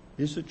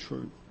 Is it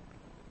true?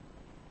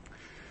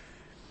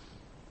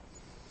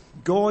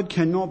 God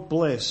cannot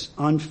bless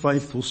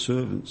unfaithful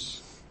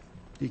servants.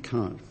 He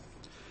can't.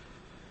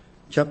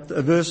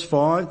 Verse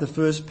 5, the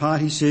first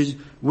part, he says,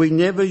 we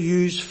never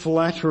use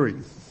flattery.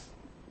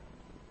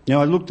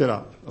 Now I looked it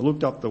up. I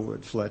looked up the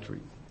word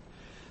flattery.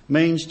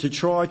 Means to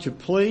try to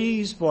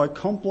please by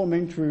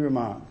complimentary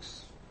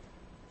remarks.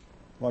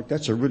 Like,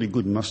 that's a really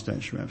good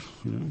moustache, Raff.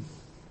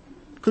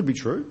 Could be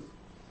true.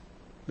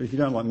 But if you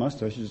don't like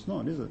moustaches, it's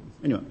not, is it?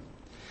 Anyway.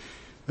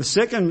 The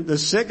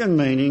second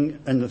meaning,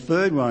 and the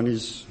third one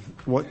is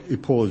what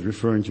Paul is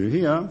referring to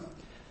here,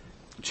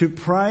 to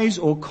praise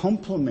or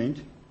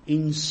compliment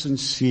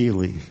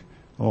insincerely.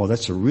 Oh,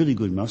 that's a really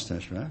good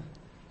moustache, Raff.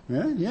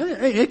 Yeah,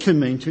 it can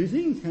mean two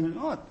things, can it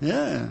not?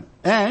 Yeah.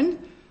 And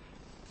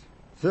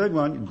third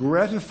one,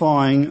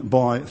 gratifying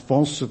by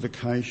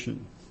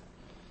falsification.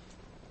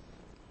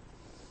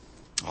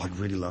 I'd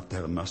really love to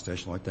have a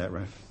moustache like that,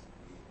 Raff.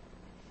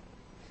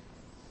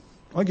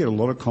 I get a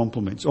lot of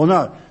compliments. Oh,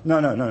 no.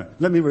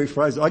 Let me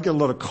rephrase it. I get a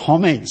lot of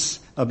comments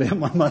about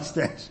my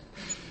moustache.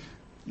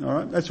 All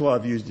right? That's why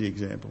I've used the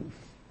example.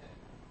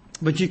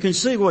 But you can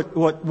see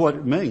what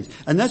it means.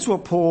 And that's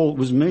what Paul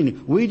was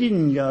meaning. We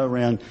didn't go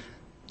around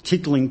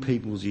tickling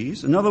people's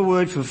ears. Another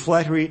word for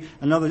flattery,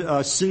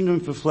 another synonym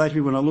for flattery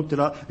when I looked it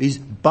up is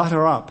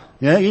butter up.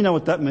 Yeah, you know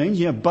what that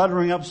means.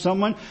 Buttering up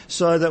someone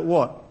so that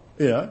what?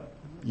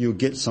 You'll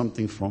get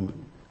something from it.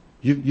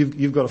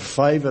 You've got a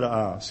favour to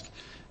ask.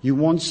 You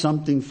want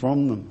something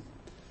from them.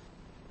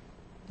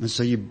 And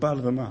so you butter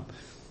them up.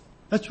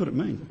 That's what it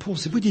means. Paul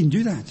said, we didn't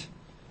do that.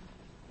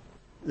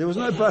 There was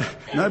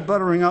no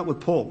buttering up with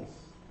Paul.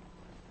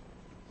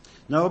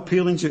 No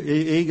appealing to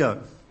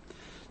ego.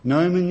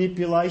 No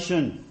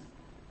manipulation.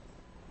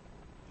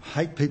 I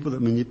hate people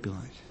that manipulate.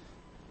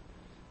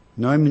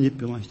 No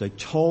manipulation. They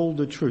told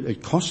the truth.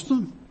 It cost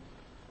them.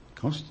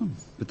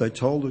 But they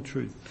told the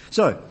truth.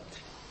 So,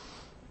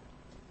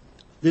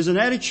 there's an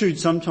attitude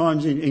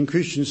sometimes in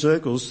Christian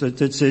circles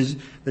that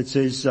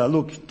says,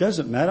 look, it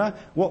doesn't matter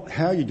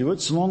how you do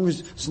it, so long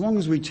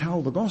as we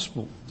tell the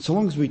gospel, so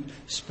long as we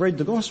spread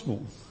the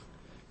gospel.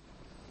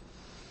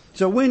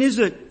 So when is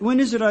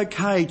it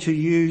okay to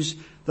use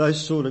those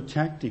sort of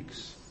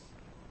tactics?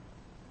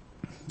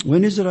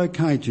 When is it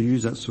okay to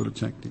use that sort of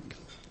tactic?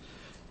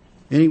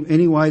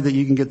 Any way that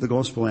you can get the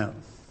gospel out.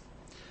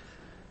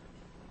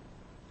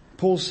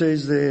 Paul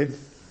says there,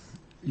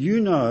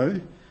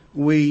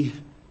 we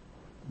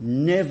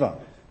never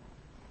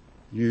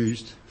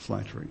used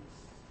flattery.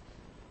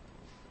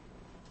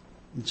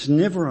 It's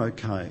never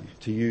okay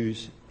to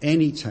use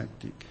any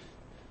tactic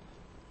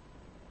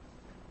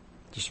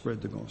to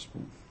spread the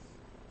gospel.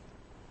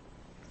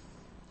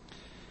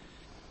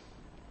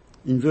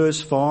 In verse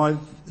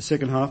 5, the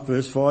second half,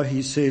 verse 5,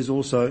 he says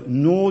also,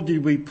 nor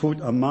did we put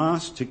a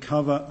mask to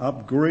cover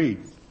up greed.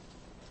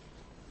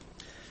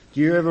 Do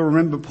you ever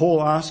remember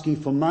Paul asking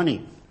for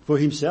money for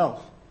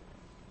himself?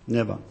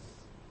 Never.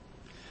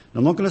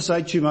 I'm not going to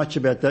say too much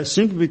about that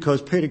simply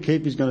because Peter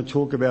Keeper is going to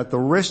talk about the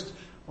rest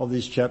of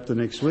this chapter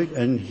next week,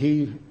 and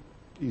he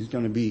is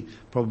going to be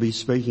probably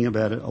speaking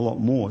about it a lot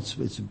more.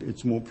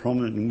 It's more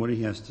prominent in what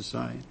he has to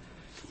say.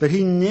 But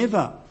he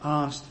never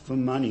asked for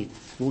money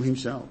for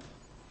himself.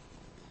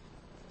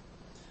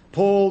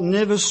 Paul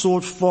never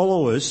sought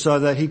followers so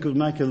that he could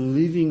make a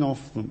living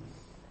off them.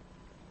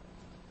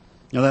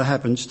 Now that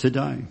happens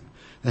today.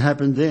 It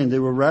happened then.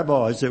 There were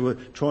rabbis that were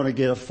trying to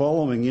get a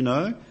following,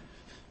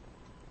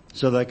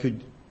 so they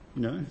could,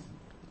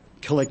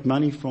 collect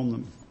money from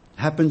them.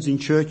 It happens in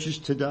churches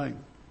today.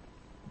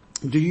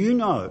 Do you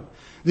know,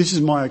 this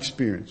is my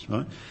experience,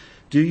 right?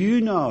 Do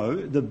you know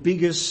the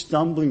biggest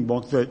stumbling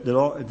block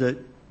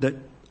that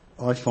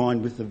I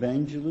find with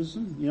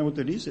evangelism? You know what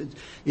that is?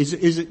 Is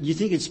it? Do you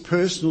think it's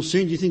personal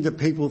sin? Do you think that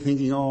people are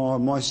thinking, "Oh,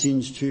 my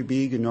sin's too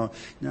big," and no,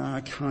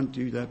 I can't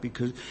do that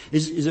because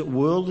is it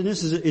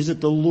worldliness? Is it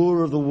the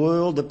lure of the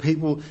world that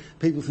people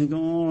think,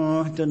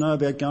 "Oh, I don't know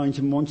about going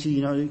to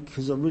Monty,"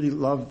 because I really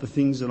love the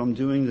things that I'm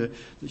doing.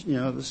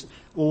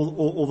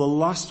 Or the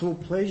lustful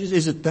pleasures.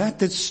 Is it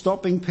that's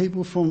stopping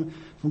people from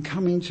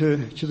coming to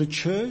the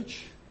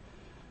church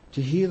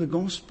to hear the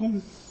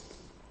gospel?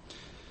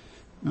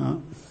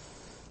 No.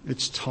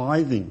 It's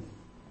tithing.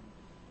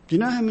 Do you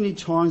know how many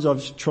times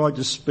I've tried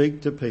to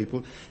speak to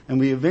people and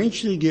we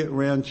eventually get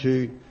around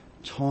to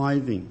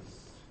tithing?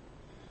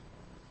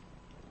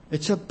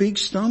 It's a big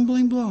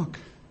stumbling block.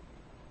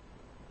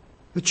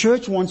 The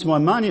church wants my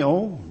money.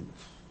 Oh,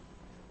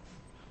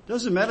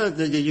 doesn't matter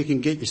that you can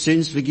get your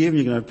sins forgiven,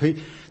 you're going to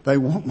pay. They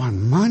want my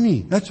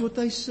money. That's what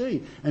they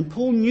see. And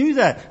Paul knew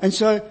that. And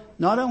so,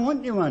 no, I don't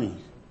want your money.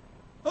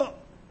 Oh,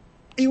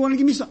 you want to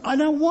give me some? I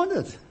don't want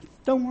it.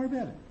 Don't worry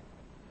about it.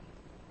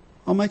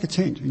 I'll make a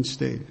tent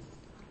instead.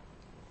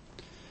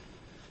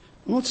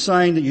 I'm not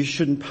saying that you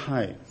shouldn't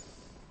pay.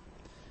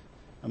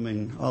 I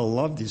mean, I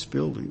love this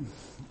building.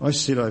 I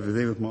sit over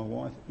there with my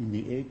wife in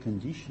the air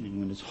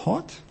conditioning when it's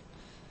hot.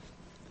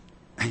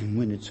 And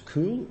when it's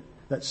cool,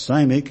 that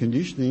same air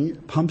conditioning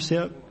pumps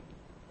out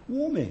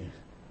warm air.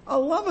 I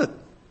love it.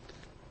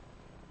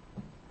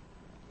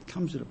 It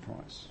comes at a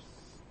price.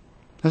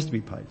 It has to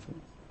be paid for.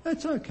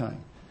 That's okay.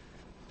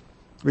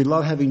 We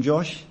love having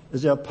Josh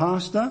as our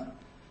pastor.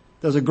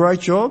 Does a great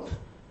job.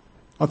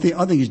 I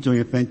think he's doing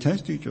a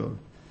fantastic job.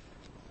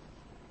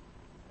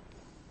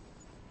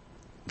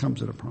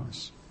 Comes at a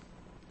price.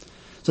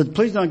 So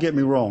please don't get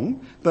me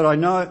wrong, but I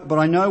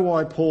know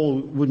why Paul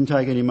wouldn't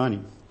take any money.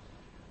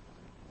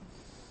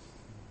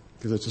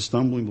 Because it's a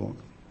stumbling block.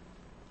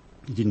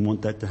 He didn't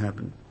want that to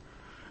happen.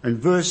 And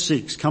verse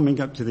 6, coming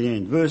up to the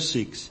end, verse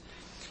 6,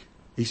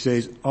 he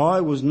says,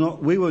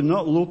 we were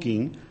not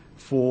looking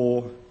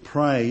for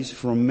praise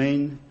from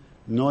men,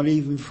 not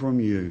even from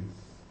you.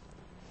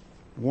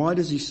 Why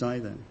does he say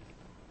that?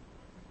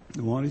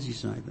 Why does he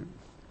say that?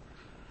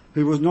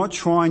 He was not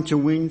trying to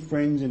win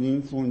friends and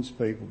influence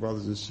people,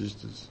 brothers and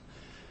sisters.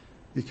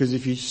 Because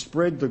if you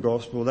spread the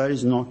gospel, that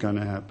is not going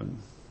to happen.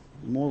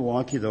 More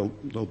likely they'll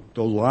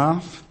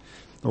laugh,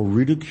 they'll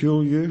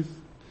ridicule you,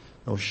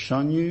 they'll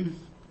shun you,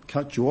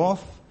 cut you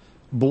off,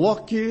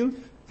 block you.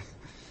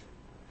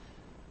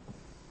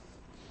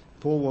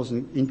 Paul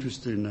wasn't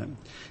interested in that.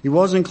 He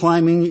wasn't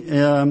claiming. He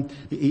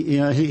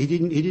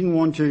didn't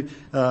want to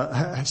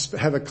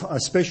have a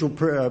special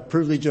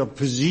privilege of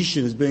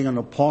position as being an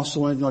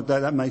apostle or anything like that.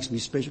 That makes me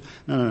special.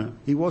 No.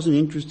 He wasn't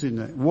interested in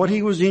that. What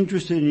he was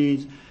interested in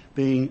is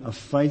being a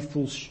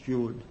faithful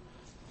steward.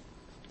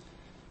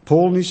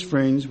 Paul and his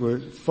friends were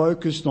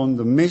focused on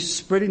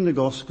spreading the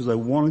gospel because they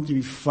wanted to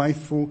be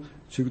faithful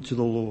to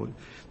the Lord.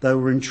 They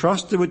were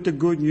entrusted with the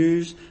good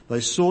news.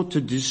 They sought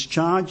to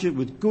discharge it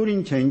with good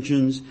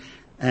intentions,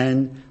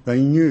 and they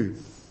knew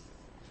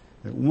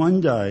that one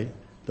day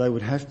they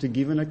would have to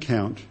give an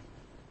account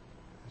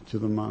to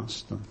the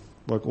master,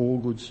 like all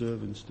good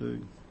servants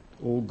do.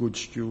 All good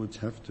stewards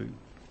have to.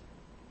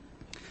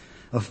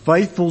 A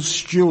faithful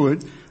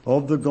steward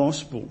of the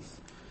gospel.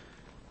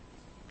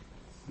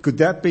 Could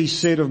that be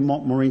said of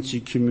Montmorency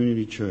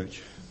Community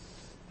Church?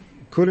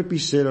 Could it be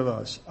said of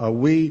us? Are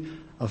we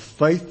a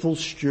faithful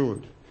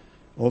steward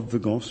of the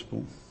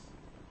gospel?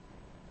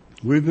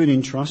 We've been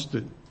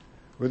entrusted,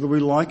 whether we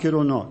like it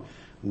or not,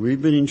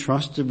 we've been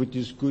entrusted with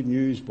this good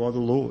news by the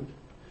Lord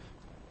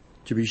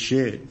to be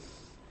shared.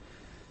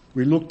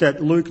 We looked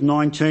at Luke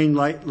 19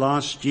 late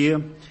last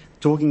year,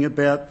 talking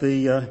about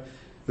the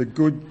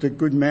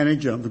good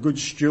manager, the good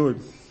steward,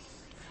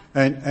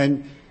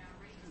 and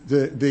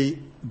the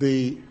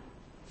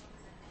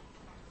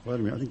wait a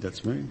minute, I think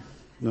that's me.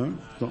 No,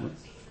 it's not me.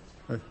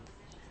 We're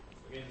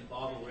getting the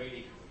Bible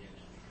reading.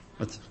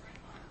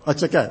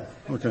 That's okay.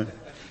 Okay.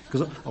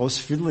 Because I was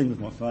fiddling with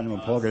my phone in my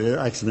pocket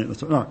accidentally.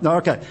 No,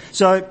 okay.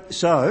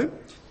 So,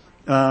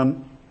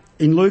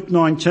 in Luke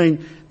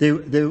 19,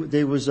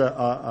 there was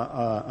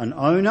an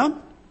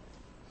owner,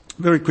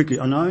 very quickly,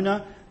 an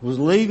owner was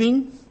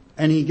leaving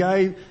and he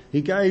gave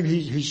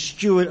his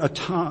steward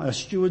a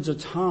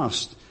steward's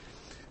task.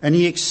 And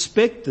he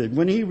expected,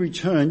 when he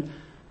returned,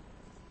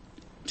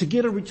 to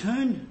get a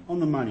return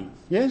on the money.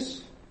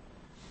 Yes?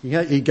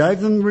 He gave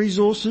them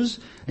resources.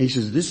 And he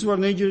says, this is what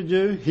I need you to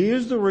do.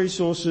 Here's the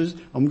resources.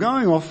 I'm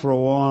going off for a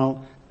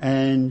while.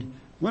 And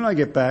when I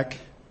get back,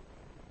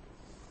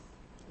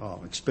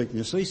 I'm expecting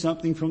to see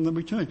something from the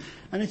return.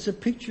 And it's a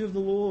picture of the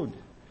Lord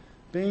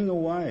being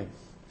away,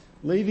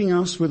 leaving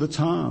us with a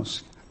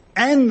task.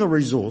 and the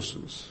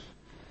resources.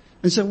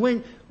 And so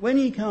when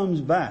he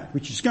comes back,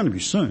 which is going to be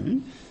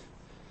soon,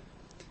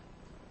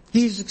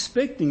 he's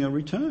expecting a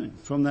return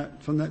from that,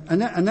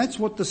 and that's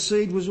what the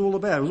seed was all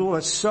about. It was all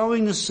about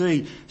sowing the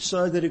seed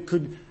so that it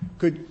could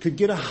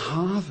get a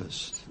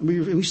harvest.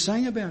 We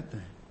sang about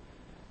that.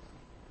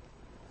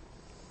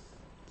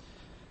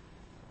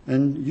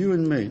 And you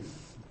and me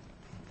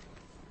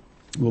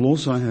will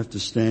also have to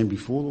stand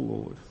before the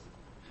Lord,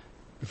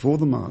 before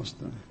the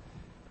Master,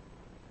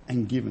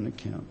 and give an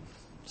account.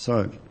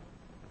 So,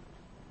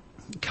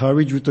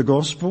 courage with the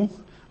gospel.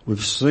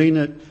 We've seen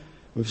it.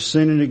 We've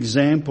seen an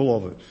example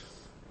of it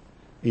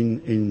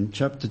in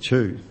chapter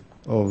 2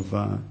 of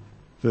 1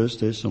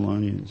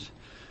 Thessalonians.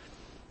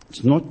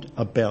 It's not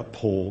about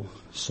Paul,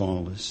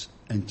 Silas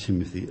and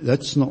Timothy.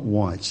 That's not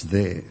why it's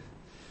there.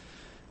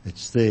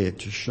 It's there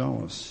to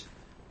show us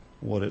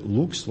what it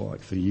looks like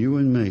for you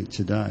and me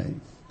today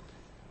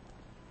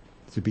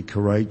to be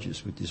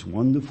courageous with this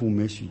wonderful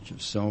message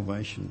of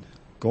salvation,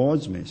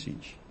 God's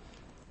message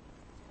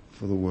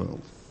for the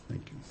world.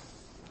 Thank you.